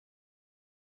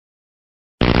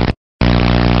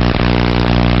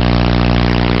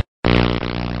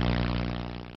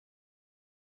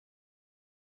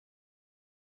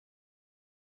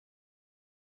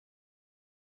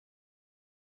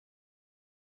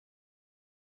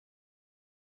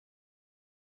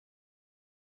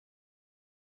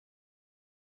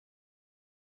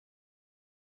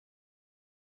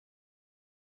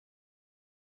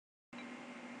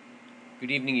Good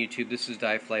evening, YouTube. This is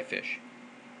Flyfish.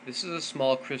 This is a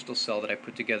small crystal cell that I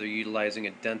put together utilizing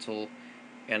a dental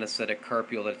anesthetic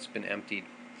carpule that's been emptied.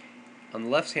 On the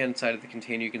left-hand side of the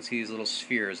container you can see these little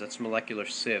spheres. That's molecular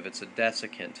sieve. It's a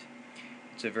desiccant.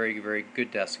 It's a very, very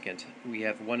good desiccant. We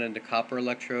have one end a copper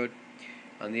electrode.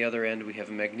 On the other end we have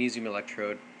a magnesium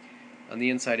electrode. On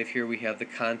the inside of here we have the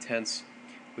contents,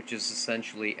 which is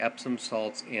essentially Epsom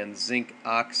salts and zinc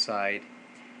oxide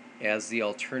as the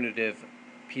alternative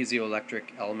piezoelectric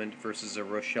element versus a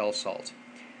Rochelle salt.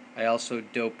 I also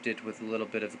doped it with a little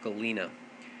bit of Galina.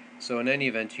 So in any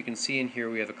event, you can see in here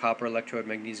we have a copper electrode,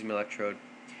 magnesium electrode,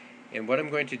 and what I'm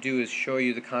going to do is show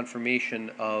you the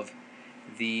confirmation of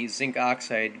the zinc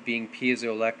oxide being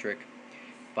piezoelectric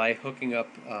by hooking up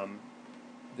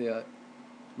the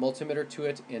multimeter to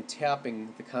it and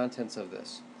tapping the contents of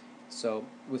this. So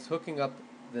with hooking up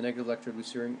the negative electrode, we're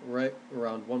seeing right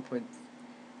around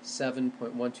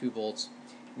 1.7.12 volts.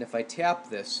 And if I tap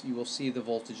this, you will see the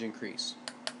voltage increase.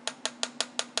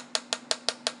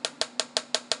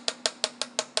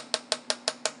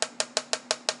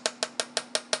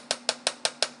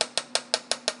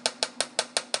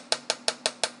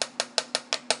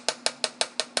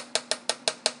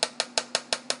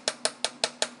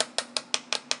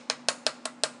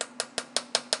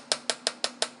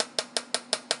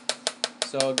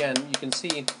 So again, you can see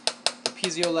the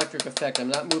piezoelectric effect. I'm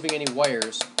not moving any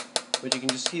wires, but you can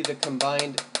just see the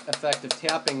combined effect of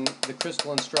tapping the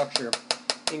crystalline structure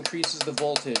increases the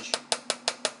voltage.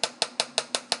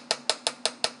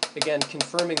 Again,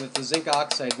 confirming that the zinc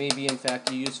oxide may be in fact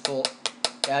a useful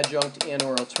adjunct and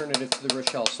or alternative to the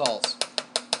Rochelle salts.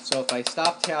 So if I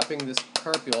stop tapping this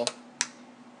carpule,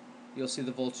 you'll see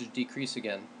the voltage decrease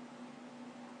again.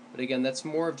 But again, that's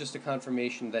more of just a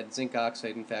confirmation that zinc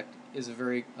oxide in fact is a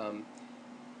very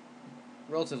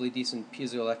relatively decent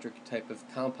piezoelectric type of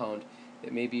compound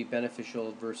that may be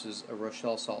beneficial versus a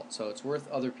Rochelle salt. So it's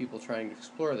worth other people trying to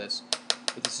explore this.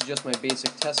 But this is just my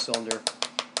basic test cylinder.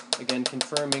 Again,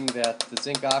 confirming that the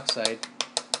zinc oxide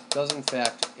does in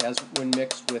fact, as when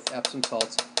mixed with Epsom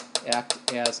salts, act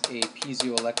as a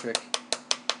piezoelectric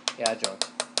adjunct.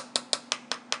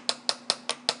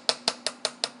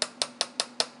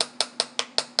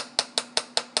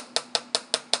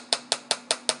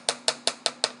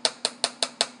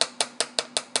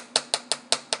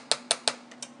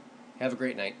 Have a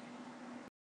great night.